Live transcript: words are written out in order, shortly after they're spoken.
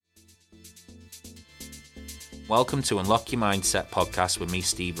Welcome to Unlock Your Mindset podcast with me,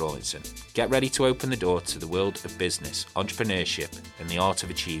 Steve Rawlinson. Get ready to open the door to the world of business, entrepreneurship, and the art of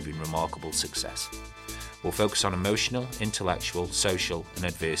achieving remarkable success. We'll focus on emotional, intellectual, social, and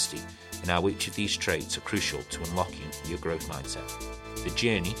adversity, and how each of these traits are crucial to unlocking your growth mindset. The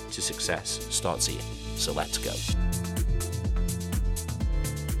journey to success starts here, so let's go.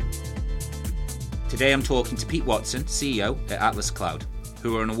 Today I'm talking to Pete Watson, CEO at Atlas Cloud,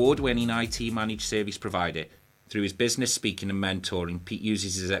 who are an award-winning IT managed service provider. Through his business, speaking and mentoring, Pete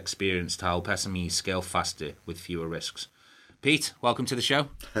uses his experience to help SMEs scale faster with fewer risks. Pete, welcome to the show.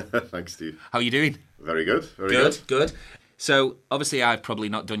 Thanks, Steve. How are you doing? Very good. Very good. So, obviously, I've probably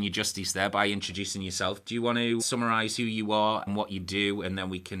not done you justice there by introducing yourself. Do you want to summarise who you are and what you do, and then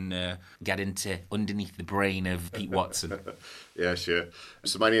we can get into underneath the brain of Pete Watson? Yeah, sure.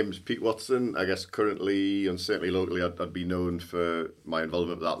 So my name is Pete Watson. I guess currently, and certainly locally, I'd be known for my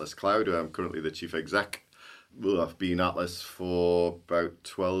involvement with Atlas Cloud. I'm currently the chief exec. Well, I've been Atlas for about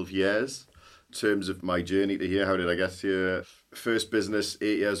 12 years. In terms of my journey to here, how did I get here? First business,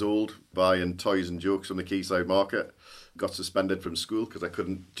 8 years old, buying toys and jokes on the quayside market. Got suspended from school because I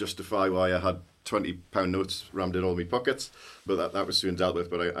couldn't justify why I had £20 notes rammed in all my pockets. But that was soon dealt with.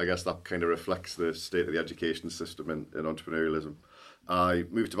 But I guess that kind of reflects the state of the education system in entrepreneurialism. I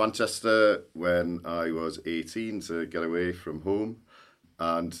moved to Manchester when I was 18 to get away from home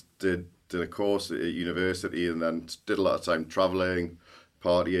and did a course at university and then did a lot of time travelling,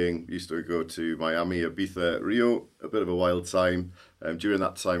 partying. Used to go to Miami, Ibiza, Rio, a bit of a wild time. During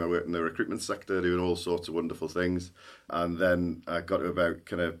that time I worked in the recruitment sector doing all sorts of wonderful things, and then I got to about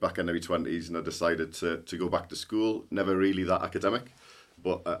kind of back in my 20s and I decided to go back to school. Never really that academic,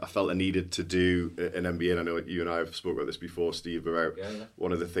 but I felt I needed to do an MBA, and I know you and I have spoken about this before, Steve, about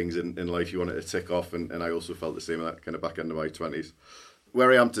one of the things in life you wanted to tick off, and I also felt the same in that kind of back end of my 20s.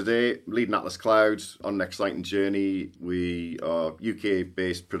 Where I am today, leading Atlas Cloud on an exciting journey. We are UK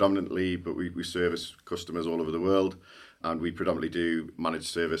based predominantly, but we service customers all over the world, and we predominantly do managed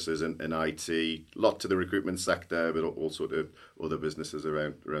services in IT, a lot to the recruitment sector, but also to other businesses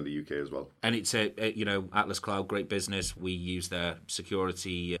around the UK as well. And it's Atlas Cloud, great business. We use their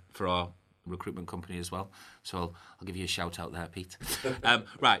security for our recruitment company as well. So I'll give you a shout out there, Pete.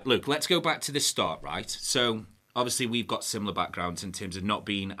 Right, look, let's go back to the start, right? So obviously, we've got similar backgrounds in terms of not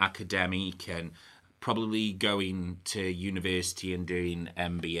being academic and probably going to university and doing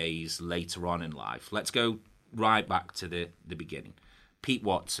MBAs later on in life. Let's go right back to the beginning. Pete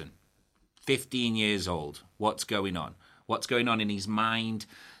Watson, 15 years old. What's going on? What's going on in his mind?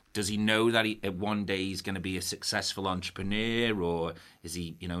 Does he know that one day he's going to be a successful entrepreneur, or is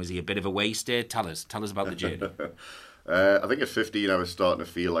he a bit of a waster? Tell us about the journey. I think at 15 I was starting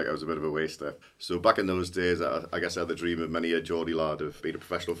to feel like I was a bit of a waster. So back in those days, I guess I had the dream of many a Geordie lad of being a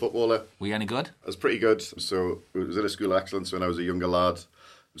professional footballer. Were you any good? I was pretty good. So I was in a school of excellence when I was a younger lad.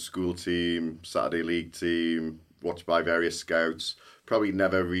 School team, Saturday league team, watched by various scouts. Probably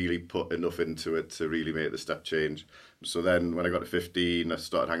never really put enough into it to really make the step change. So then when I got to 15, I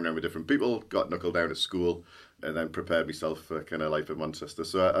started hanging around with different people, got knuckled down at school, and then prepared myself for kind of life in Manchester.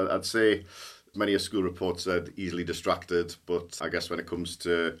 So I'd say many a school report said easily distracted, but I guess when it comes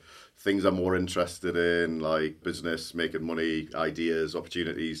to things I'm more interested in, like business, making money, ideas,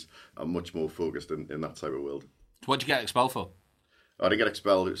 opportunities, I'm much more focused in that type of world. What did you get expelled for? I didn't get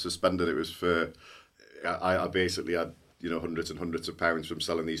expelled, it was suspended. It was for, I basically had hundreds and hundreds of pounds from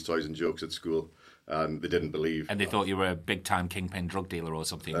selling these toys and jokes at school, and they didn't believe. And they thought you were a big-time kingpin drug dealer or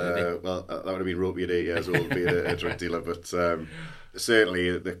something, did they? Well, that would have been ropey at 8 years old, being a drug dealer, but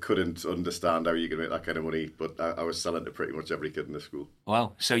certainly they couldn't understand how you could make that kind of money, but I was selling to pretty much every kid in the school.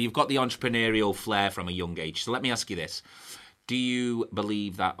 Well, so you've got the entrepreneurial flair from a young age. So let me ask you this. Do you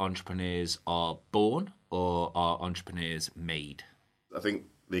believe that entrepreneurs are born or are entrepreneurs made? I think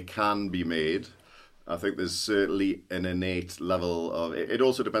they can be made. I think there's certainly an innate level of... It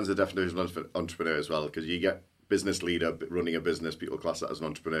also depends on the definition of entrepreneur as well, because you get business leader running a business, people class that as an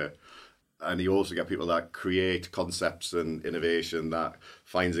entrepreneur. And you also get people that create concepts and innovation that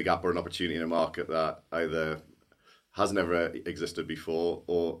finds a gap or an opportunity in a market that either has never existed before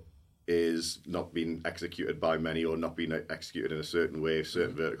or is not being executed by many or not being executed in a certain way,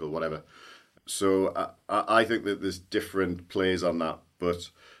 certain vertical, whatever. So I think that there's different plays on that. But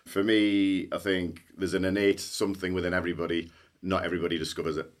for me, I think there's an innate something within everybody. Not everybody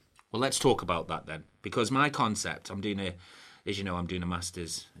discovers it. Well, let's talk about that then. Because my concept, I'm doing a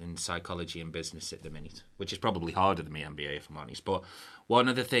master's in psychology and business at the minute, which is probably harder than my MBA, if I'm honest. But one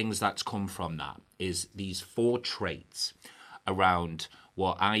of the things that's come from that is these 4 traits around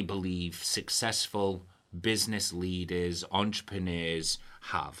what I believe successful business leaders, entrepreneurs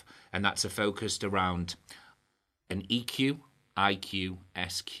have. And that's focused around an EQ, IQ,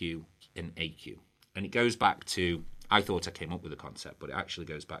 SQ, and AQ. And it goes back to, I thought I came up with the concept, but it actually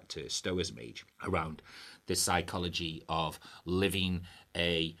goes back to Stoicism age around the psychology of living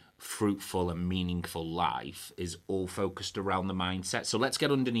a fruitful and meaningful life is all focused around the mindset. So let's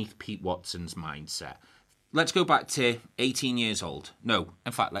get underneath Pete Watson's mindset. Let's go back to 18 years old. No,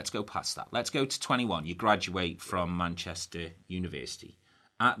 in fact, let's go past that. Let's go to 21. You graduate from Manchester University.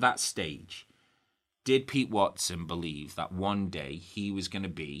 At that stage, did Pete Watson believe that one day he was going to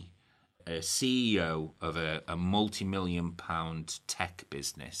be a CEO of a multi-million pound tech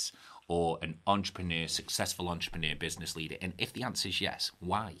business or an entrepreneur, successful entrepreneur, business leader? And if the answer is yes,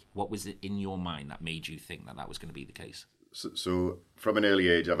 why? What was it in your mind that made you think that that was going to be the case? So from an early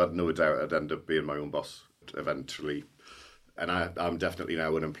age, I've had no doubt I'd end up being my own boss eventually. And I'm definitely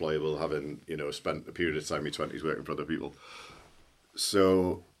now unemployable, having, spent a period of time in my 20s working for other people.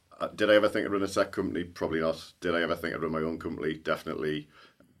 So did I ever think I'd run a tech company? Probably not. Did I ever think I'd run my own company? Definitely.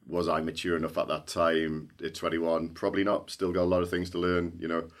 Was I mature enough at that time at 21? Probably not. Still got a lot of things to learn,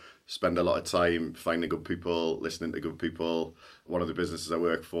 spend a lot of time finding good people, listening to good people. One of the businesses I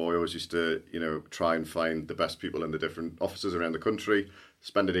work for, I always used to, try and find the best people in the different offices around the country,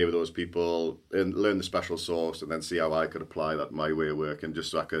 spend a day with those people and learn the special sauce and then see how I could apply that my way of working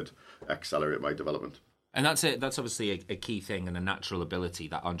just so I could accelerate my development. And that's it. That's obviously a key thing and a natural ability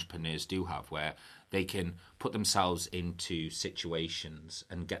that entrepreneurs do have, where they can put themselves into situations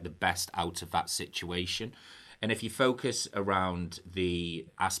and get the best out of that situation. And if you focus around the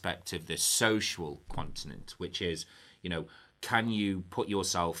aspect of the social continent, which is, can you put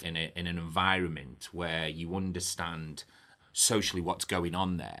yourself in an environment where you understand socially what's going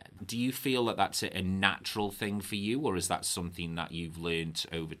on there? Do you feel that that's a natural thing for you, or is that something that you've learned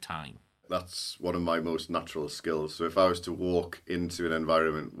over time? That's one of my most natural skills. So if I was to walk into an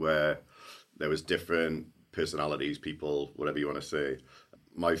environment where there was different personalities, people, whatever you want to say,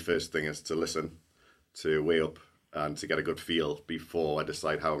 my first thing is to listen, to weigh up and to get a good feel before I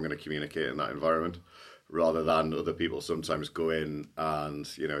decide how I'm going to communicate in that environment, rather than other people sometimes go in and,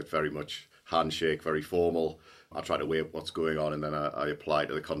 it's very much handshake, very formal. I try to weigh up what's going on and then I apply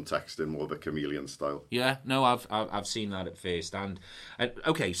to the context in more of a chameleon style. Yeah, no, I've seen that at first. And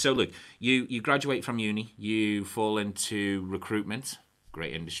okay, so look, you graduate from uni, you fall into recruitment.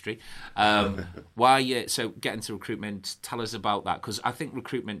 Great industry. So get into recruitment, tell us about that, because I think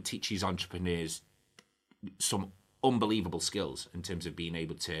recruitment teaches entrepreneurs some unbelievable skills in terms of being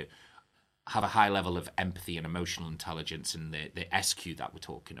able to have a high level of empathy and emotional intelligence and the SQ that we're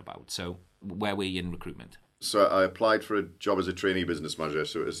talking about. So where were you in recruitment? So I applied for a job as a trainee business manager,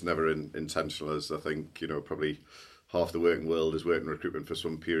 so it's never intentional, as I think, probably half the working world is working recruitment for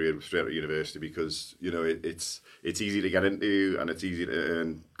some period straight out of university, because, it's easy to get into and it's easy to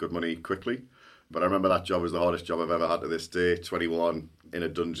earn good money quickly. But I remember that job was the hardest job I've ever had to this day. 21, in a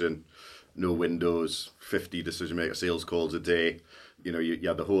dungeon, no windows, 50 decision maker sales calls a day. You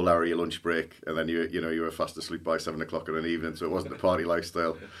had the whole hour of your lunch break, and then you were fast asleep by 7 o'clock in an evening. So it wasn't a party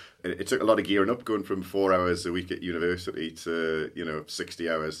lifestyle. It took a lot of gearing up, going from 4 hours a week at university to 60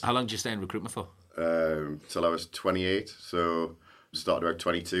 hours. How long did you stay in recruitment for? Till I was 28. So started about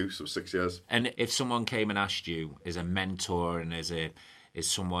 22, so 6 years. And if someone came and asked you as a mentor and as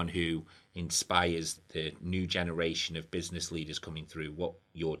someone who inspires the new generation of business leaders coming through, what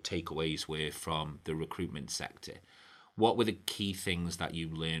your takeaways were from the recruitment sector, what were the key things that you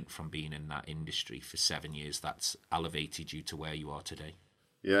learned from being in that industry for 7 years that's elevated you to where you are today?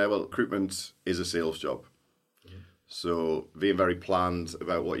 Yeah, well, recruitment is a sales job. Yeah. So being very planned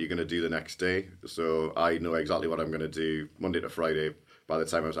about what you're going to do the next day. So I know exactly what I'm going to do Monday to Friday by the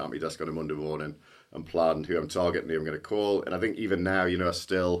time I was at my desk on a Monday morning, and planned who I'm targeting, who I'm going to call. And I think even now, I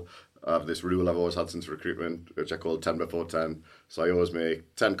still have this rule I've always had since recruitment, which I call 10 before 10. So I always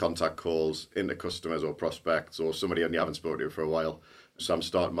make 10 contact calls into customers or prospects or somebody you haven't spoken to for a while. So I'm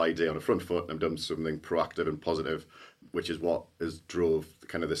starting my day on a front foot and I'm doing something proactive and positive, which is what has drove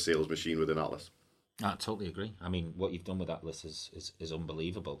kind of the sales machine within Atlas. I totally agree. I mean, what you've done with Atlas is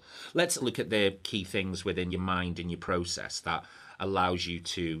unbelievable. Let's look at the key things within your mind and your process that allows you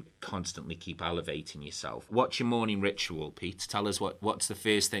to constantly keep elevating yourself. What's your morning ritual, Pete? Tell us what's the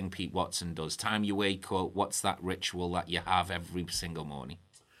first thing Pete Watson does. Time you wake up, what's that ritual that you have every single morning?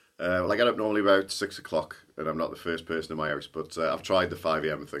 Well, I get up normally about 6 o'clock, and I'm not the first person in my house, but I've tried the 5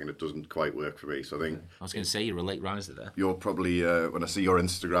 a.m. thing, and it doesn't quite work for me. So I think I was going to say you're a late riser there. You're probably when I see your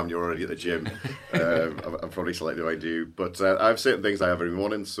Instagram, you're already at the gym. I'm probably slightly like I do, but I have certain things I have every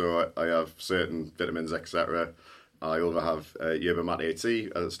morning. So I have certain vitamins, etc. I over have yerba mate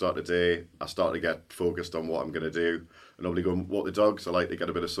tea at the start of the day. I start to get focused on what I'm going to do. I normally go and walk the dogs. I like to get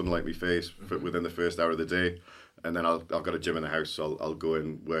a bit of sunlight in my face within the first hour of the day. and then I've got a gym in the house, so I'll go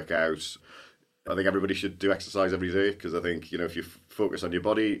and work out. I think everybody should do exercise every day, because I think, if you focus on your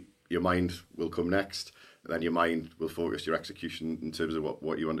body, your mind will come next, and then your mind will focus your execution in terms of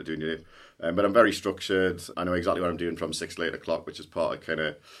what you want to do in your day. But I'm very structured. I know exactly what I'm doing from 6 to 8 o'clock, which is part of kind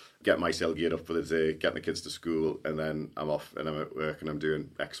of getting myself geared up for the day, getting the kids to school, and then I'm off and I'm at work and I'm doing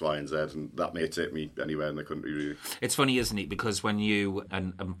X, Y, and Z, and that may take me anywhere in the country, really. It's funny, isn't it? Because when you,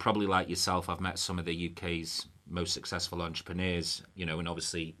 and probably like yourself, I've met some of the UK's most successful entrepreneurs, and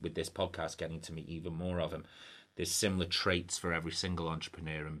obviously with this podcast getting to meet even more of them, there's similar traits for every single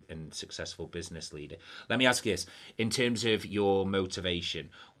entrepreneur and successful business leader. Let me ask you this. In terms of your motivation,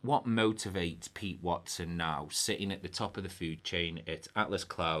 what motivates Pete Watson now, sitting at the top of the food chain at Atlas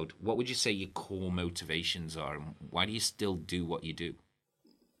Cloud? What would you say your core motivations are, and why do you still do what you do?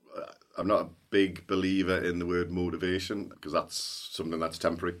 I'm not a big believer in the word motivation, because that's something that's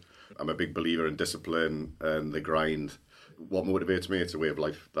temporary. I'm a big believer in discipline and the grind. What motivates me, it's a way of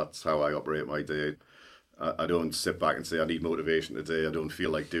life. That's how I operate my day. I don't sit back and say I need motivation today. I don't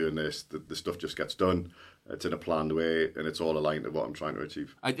feel like doing this. The stuff just gets done. It's in a planned way, and it's all aligned to what I'm trying to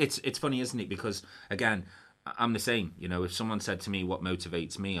achieve. It's funny, isn't it? Because again, I'm the same. If someone said to me what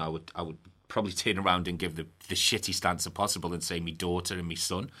motivates me, I would probably turn around and give the shitty stance possible and say me daughter and me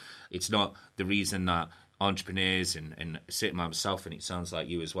son. It's not the reason that entrepreneurs and certainly myself, and it sounds like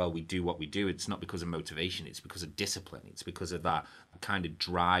you as well, we do what we do. It's not because of motivation, it's because of discipline. It's because of that kind of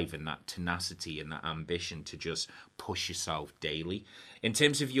drive and that tenacity and that ambition to just push yourself daily. In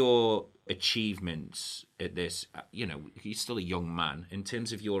terms of your achievements at this, you're still a young man. In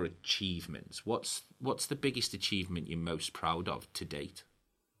terms of your achievements, what's the biggest achievement you're most proud of to date?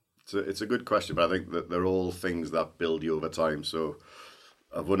 It's a good question, but I think that they're all things that build you over time. So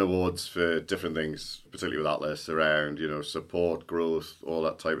I've won awards for different things, particularly with Atlas, around, support, growth, all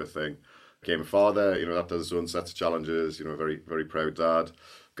that type of thing. Became a father, that does its own sets of challenges, very, very proud dad.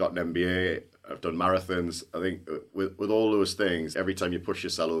 Got an MBA, I've done marathons. I think with all those things, every time you push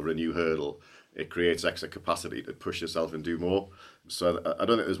yourself over a new hurdle, it creates extra capacity to push yourself and do more. So I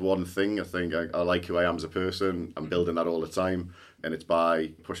don't think there's one thing. I think I like who I am as a person. I'm building that all the time. And it's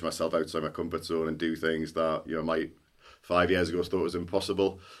by pushing myself outside my comfort zone and do things that, might 5 years ago thought was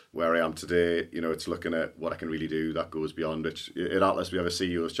impossible. Where I am today, it's looking at what I can really do that goes beyond it. At Atlas, we have a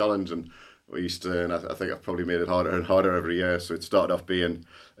CEO's challenge, and we used to, and I think I've probably made it harder and harder every year. So it started off being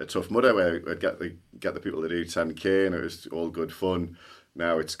a Tough Mudder, where I'd get the people to do 10K, and it was all good fun.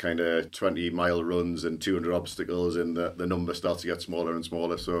 Now it's kind of 20-mile runs and 200 obstacles, and the number starts to get smaller and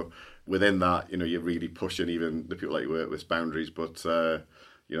smaller. So within that, you're really pushing even the people that you work with boundaries. But I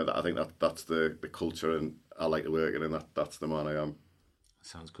think that's the culture, and I like to work in, and that's the man I am.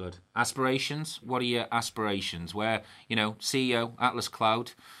 Sounds good. Aspirations? What are your aspirations? Where, CEO, Atlas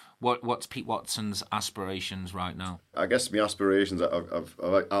Cloud, what's Pete Watson's aspirations right now? I guess my aspirations,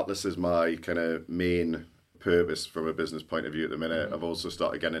 Atlas is my kind of main purpose from a business point of view at the minute. I've also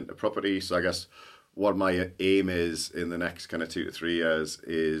started getting into property. So I guess what my aim is in the next kind of 2 to 3 years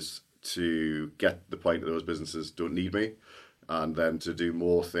is to get the point that those businesses don't need me, and then to do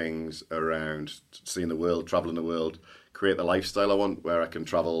more things around seeing the world, traveling the world, create the lifestyle I want, where I can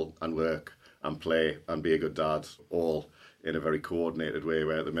travel and work and play and be a good dad, all in a very coordinated way,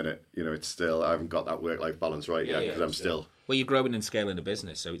 where at the minute, it's still, I haven't got that work-life balance right yet, because I'm still... Well, you're growing and scaling a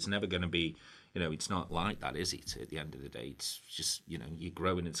business, so it's never going to be, it's not like that, is it, at the end of the day? It's just, you're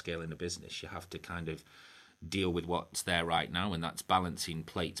growing and scaling a business. You have to kind of deal with what's there right now, and that's balancing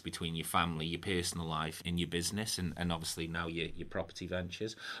plates between your family, your personal life, and your business, and obviously now your property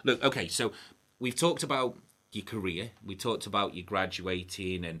ventures. Look, okay, so we've talked about your career, we talked about you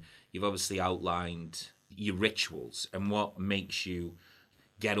graduating, and you've obviously outlined your rituals and what makes you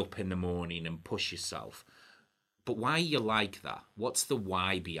get up in the morning and push yourself. But why are you like that? What's the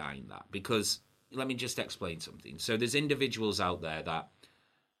why behind that? Because let me just explain something. So there's individuals out there that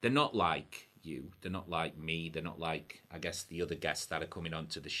they're not like you, they're not like me, they're not like, I guess, the other guests that are coming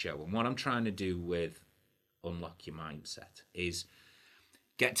onto the show. And what I'm trying to do with Unlock Your Mindset is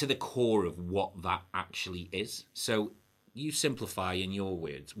get to the core of what that actually is. So you simplify in your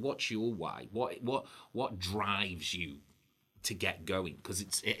words. What's your why? What drives you to get going? Because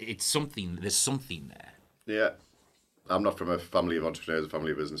it's something. There's something there. Yeah, I'm not from a family of entrepreneurs, a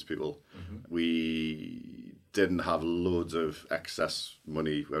family of business people. Mm-hmm. We didn't have loads of excess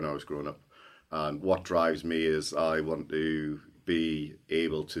money when I was growing up, and what drives me is I want to be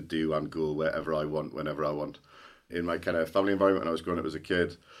able to do and go wherever I want, whenever I want. in my kind of family environment when I was growing up as a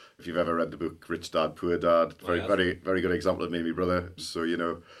kid. If you've ever read the book Rich Dad, Poor Dad, very good example of me and my brother. So,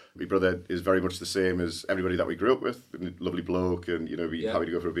 my brother is very much the same as everybody that we grew up with. Lovely bloke, and, be happy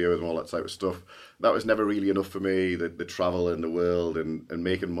to go for a beer with him, all that type of stuff. That was never really enough for me, the travel in the world and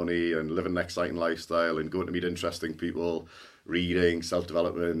making money and living an exciting lifestyle and going to meet interesting people, reading,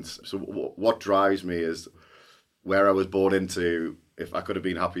 self-development. So what drives me is where I was born into. If I could have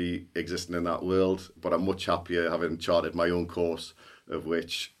been happy existing in that world, but I'm much happier having charted my own course, of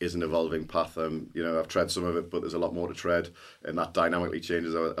which is an evolving path. I've tread some of it, but there's a lot more to tread, and that dynamically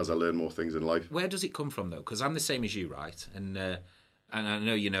changes as I learn more things in life. Where does it come from, though? Because I'm the same as you, right? And I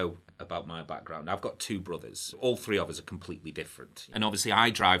know you know about my background. I've got two brothers. All three of us are completely different. And obviously I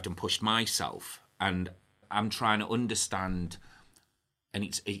drived and pushed myself, and I'm trying to understand.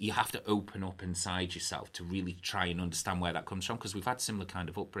 And you have to open up inside yourself to really try and understand where that comes from, because we've had similar kind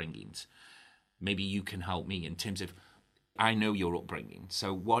of upbringings. Maybe you can help me in terms of, I know your upbringing,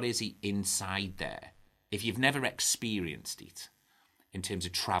 so what is it inside there? If you've never experienced it, in terms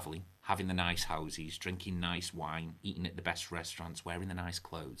of travelling, having the nice houses, drinking nice wine, eating at the best restaurants, wearing the nice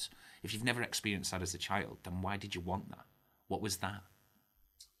clothes, if you've never experienced that as a child, then why did you want that? What was that?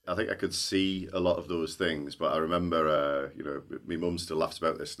 I think I could see a lot of those things, but I remember, my mum still laughs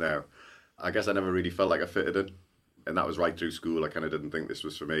about this now. I guess I never really felt like I fitted in, and that was right through school. I kind of didn't think this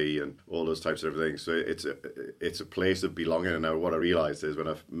was for me, and all those types of things. So it's a place of belonging. And now what I realised is when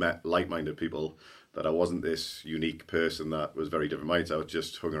I've met like-minded people, that I wasn't this unique person that was very different-minded. I was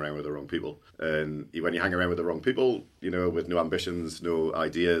just hung around with the wrong people. And when you hang around with the wrong people, with no ambitions, no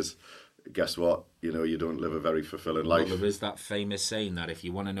ideas, guess what? You don't live a very fulfilling life. Well, there is that famous saying that if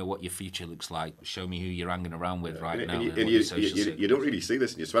you want to know what your future looks like, show me who you're hanging around with right now. And you don't really see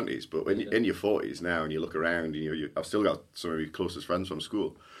this in your 20s, but when in your 40s now and you look around, I've still got some of my closest friends from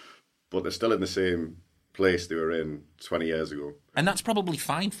school, but they're still in the same place they were in 20 years ago. And that's probably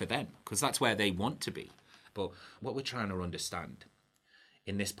fine for them, because that's where they want to be. But what we're trying to understand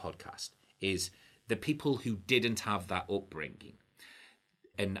in this podcast is the people who didn't have that upbringing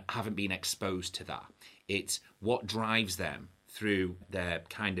and haven't been exposed to that. It's what drives them through their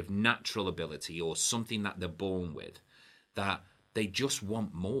kind of natural ability or something that they're born with, that they just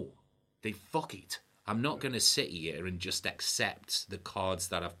want more. They fuck it. I'm not going to sit here and just accept the cards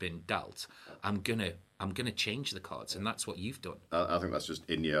that I've been dealt. I'm gonna change the cards, and that's what you've done. I think that's just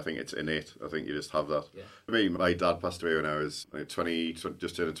in you. I think it's innate. I think you just have that. Yeah. For me, my dad passed away when I was 20,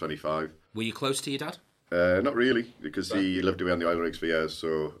 just turning 25. Were you close to your dad? Not really, because he lived away on the oil rigs for years,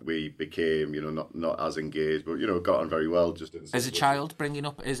 so we became, not as engaged, but got on very well. Just as a child, bringing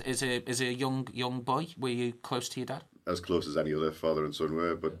up as a young boy, were you close to your dad? As close as any other father and son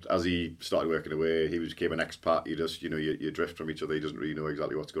were, but as he started working away, he became an expat. You just, you drift from each other. He doesn't really know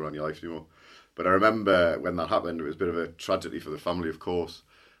exactly what's going on in your life anymore. But I remember when that happened, it was a bit of a tragedy for the family, of course.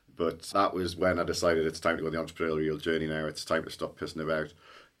 But that was when I decided it's time to go on the entrepreneurial journey now. It's time to stop pissing about.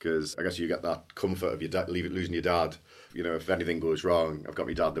 Because I guess you get that comfort of your losing your dad. If anything goes wrong, I've got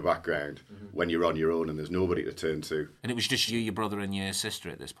my dad in the background. Mm-hmm. When you're on your own and there's nobody to turn to. And it was just you, your brother and your sister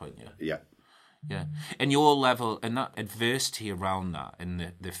at this point, yeah? Yeah. Yeah. And your level, and that adversity around that,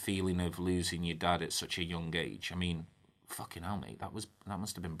 and the feeling of losing your dad at such a young age, I mean, fucking hell, mate, that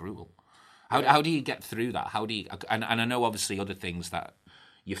must have been brutal. How do you get through that? How do you, and I know obviously other things that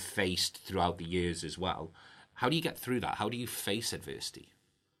you faced throughout the years as well. How do you get through that? How do you face adversity?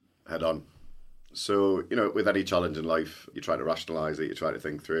 Head on. So, with any challenge in life, you try to rationalise it, you try to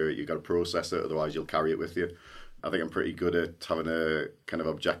think through it, you got to process it, otherwise you'll carry it with you. I think I'm pretty good at having a kind of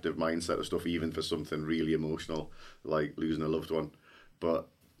objective mindset of stuff, even for something really emotional, like losing a loved one. But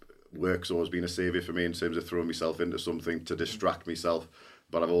work's always been a saviour for me in terms of throwing myself into something to distract myself.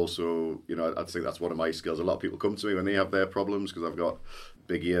 But I've also, I think that's one of my skills. A lot of people come to me when they have their problems because I've got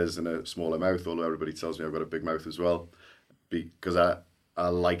big ears and a smaller mouth, although everybody tells me I've got a big mouth as well. Because I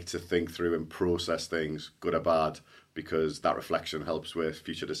like to think through and process things, good or bad, because that reflection helps with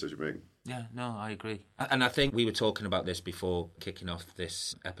future decision making. Yeah, no, I agree. And I think we were talking about this before kicking off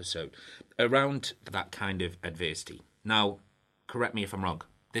this episode, around that kind of adversity. Now, correct me if I'm wrong.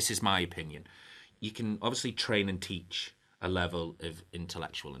 This is my opinion. You can obviously train and teach a level of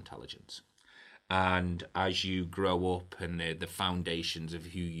intellectual intelligence. And as you grow up and the foundations of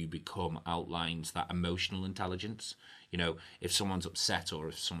who you become outlines that emotional intelligence. If someone's upset or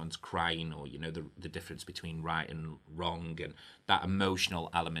if someone's crying or, the difference between right and wrong and that emotional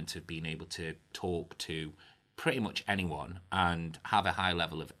element of being able to talk to pretty much anyone and have a high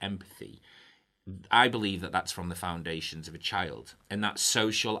level of empathy. I believe that that's from the foundations of a child. And that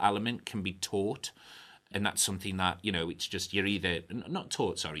social element can be taught. And that's something that, you know, it's just you're either not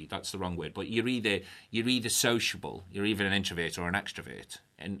taught, sorry, that's the wrong word, but you're either sociable, you're either an introvert or an extrovert.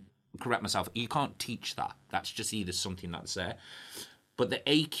 And correct myself, you can't teach that. That's just either something that's there. But the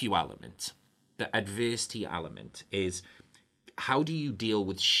AQ element, the adversity element, is how do you deal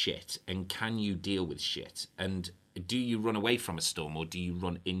with shit, and can you deal with shit? And do you run away from a storm or do you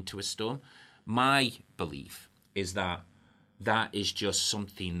run into a storm? My belief is that that is just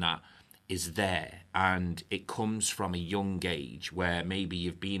something that is there, and it comes from a young age where maybe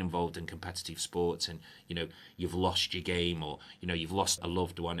you've been involved in competitive sports and, you know, you've lost your game, or, you know, you've lost a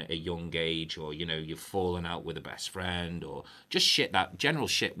loved one at a young age, or, you know, you've fallen out with a best friend, or just shit, that general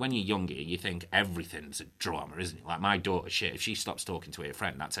shit. When you're younger, you think everything's a drama, isn't it? Like my daughter, shit, if she stops talking to her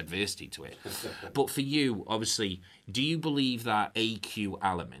friend, that's adversity to it. But for you, obviously, do you believe that AQ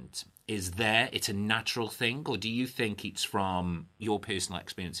element is there, it's a natural thing, or do you think it's from your personal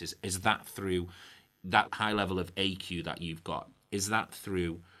experiences? Is that through that high level of AQ that you've got? Is that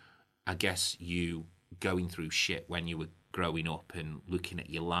through, I guess, you going through shit when you were growing up and looking at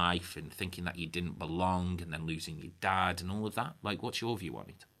your life and thinking that you didn't belong and then losing your dad and all of that? Like, what's your view on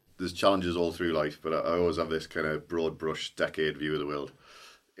it? There's challenges all through life, but I always have this kind of broad brush decade view of the world.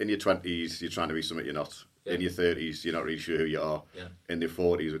 In your 20s, you're trying to be something you're not. Yeah. In your 30s, you're not really sure who you are. Yeah. In your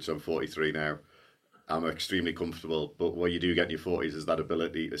 40s, which I'm 43 now, I'm extremely comfortable. But what you do get in your 40s is that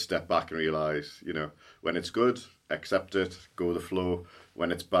ability to step back and realise, you know, when it's good, accept it, go with the flow.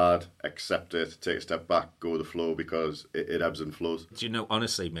 When it's bad, accept it, take a step back, go with the flow, because it ebbs and flows. Do you know,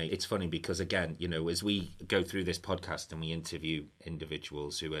 honestly, mate, it's funny because, again, you know, as we go through this podcast and we interview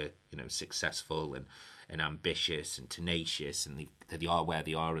individuals who are, you know, successful and ambitious and tenacious, and they are where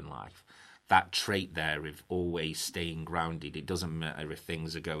they are in life, that trait there of always staying grounded, it doesn't matter if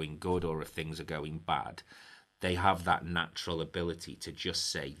things are going good or if things are going bad, they have that natural ability to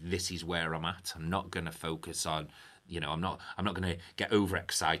just say, this is where I'm at. I'm not going to focus on, you know, I'm not going to get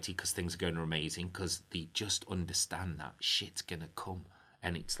overexcited because things are going amazing, because they just understand that shit's going to come.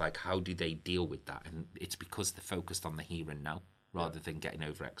 And it's like, how do they deal with that? And it's because they're focused on the here and now rather than getting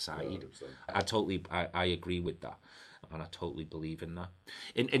overexcited. 100%. I agree with that. And I totally believe in that.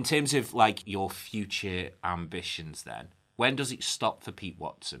 In terms of, like, your future ambitions then, when does it stop for Pete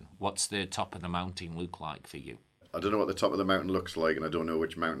Watson? What's the top of the mountain look like for you? I don't know what the top of the mountain looks like, and I don't know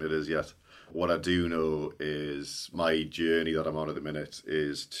which mountain it is yet. What I do know is my journey that I'm on at the minute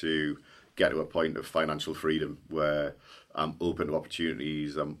is to get to a point of financial freedom where I'm open to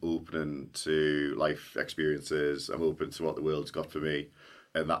opportunities, I'm open to life experiences, I'm open to what the world's got for me.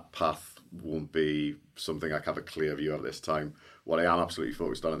 And that path won't be something I have a clear view of at this time. What I am absolutely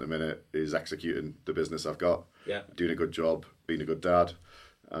focused on at the minute is executing the business I've got, doing a good job, being a good dad.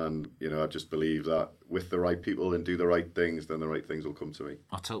 And, you know, I just believe that with the right people and do the right things, then the right things will come to me.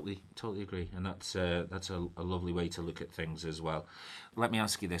 I totally agree. And that's a lovely way to look at things as well. Let me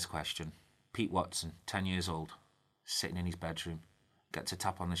ask you this question. Pete Watson, 10 years old, sitting in his bedroom, gets a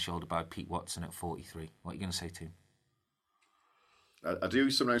tap on the shoulder by Pete Watson at 43. What are you going to say to him? I do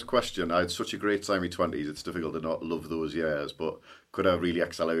sometimes question, I had such a great time in my 20s, it's difficult to not love those years, but could I really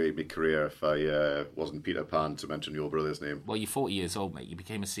accelerate my career if I wasn't Peter Pan, to mention your brother's name? Well, you're 40 years old, mate. You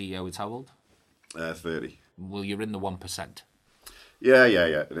became a CEO at how old? 30. Well, you're in the 1%. Yeah.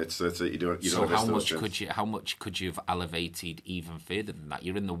 And it's you don't so how much could you have elevated even further than that?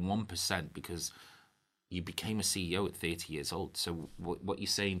 You're in the 1% because you became a CEO at 30 years old. So what you're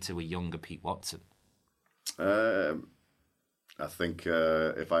saying to a younger Pete Watson? I think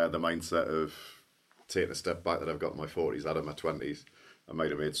if I had the mindset of taking a step back that I've got in my 40s out of my 20s, I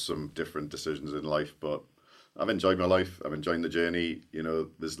might have made some different decisions in life. But I've enjoyed my life. I'm enjoying the journey. You know,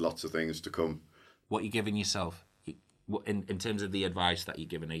 there's lots of things to come. What are you giving yourself in terms of the advice that you're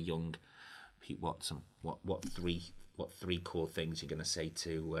giving a young Pete Watson? What three core things you're going to say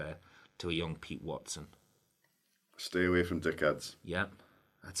to a young Pete Watson? Stay away from dickheads. Yeah,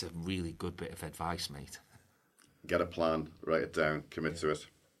 that's a really good bit of advice, mate. Get a plan, write it down, commit to it,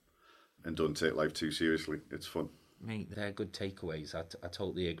 and don't take life too seriously. It's fun. Mate, they're good takeaways. I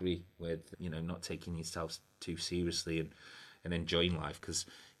totally agree with, you know, not taking yourself too seriously and enjoying life, because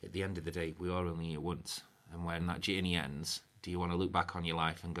at the end of the day, we are only here once. And when that journey ends, do you want to look back on your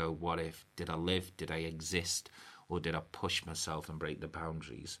life and go, what if? Did I live? Did I exist? Or did I push myself and break the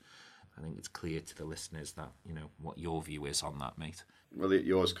boundaries? I think it's clear to the listeners that, you know, what your view is on that, mate. Well,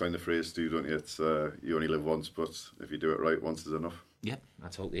 you always coin the phrase, too, don't you? It's you only live once, but if you do it right, once is enough. Yeah, I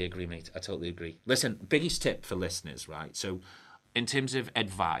totally agree, mate. I totally agree. Listen, biggest tip for listeners, right? So in terms of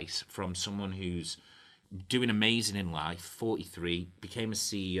advice from someone who's doing amazing in life, 43, became a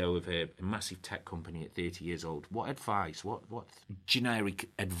CEO of a massive tech company at 30 years old. What advice, what generic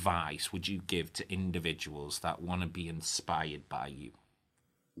advice would you give to individuals that want to be inspired by you?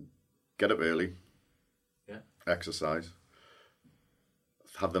 Get up early. Yeah. Exercise.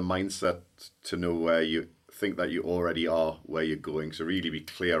 Have the mindset to know where you think that you already are, where you're going. So really be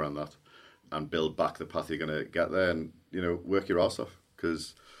clear on that and build back the path you're going to get there, and, work your ass off,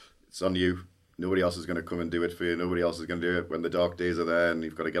 because it's on you. Nobody else is going to come and do it for you. Nobody else is going to do it when the dark days are there and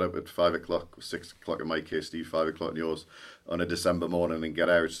you've got to get up at 5 o'clock, or 6 o'clock in my case, Steve, 5 o'clock in yours, on a December morning and get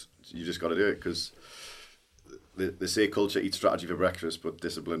out. You just got to do it, because they say culture eats strategy for breakfast, but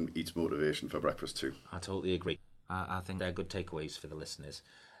discipline eats motivation for breakfast too. I totally agree. I think they're good takeaways for the listeners.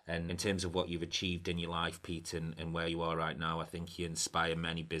 And in terms of what you've achieved in your life, Pete, and where you are right now, I think you inspire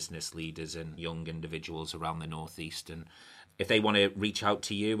many business leaders and young individuals around the Northeast. And if they want to reach out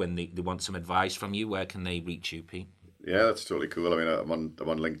to you and they want some advice from you, where can they reach you, Pete? Yeah, that's totally cool. I mean, I'm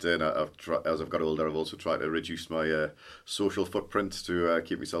on LinkedIn. As I've got older, I've also tried to reduce my social footprint to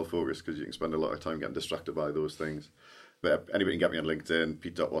keep myself focused, because you can spend a lot of time getting distracted by those things. But anybody can get me on LinkedIn,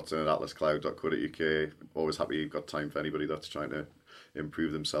 pete.watson@atlascloud.co.uk. Always happy you've got time for anybody that's trying to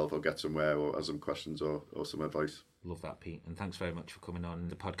improve themselves or get somewhere or has some questions or some advice. Love that, Pete. And thanks very much for coming on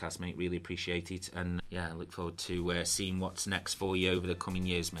the podcast, mate. Really appreciate it. And yeah, I look forward to seeing what's next for you over the coming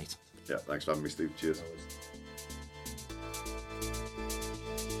years, mate. Yeah, thanks for having me, Steve. Cheers.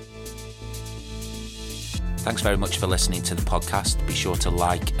 Thanks very much for listening to the podcast. Be sure to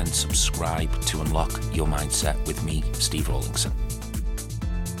like and subscribe to unlock your mindset with me, Steve Rawlingson.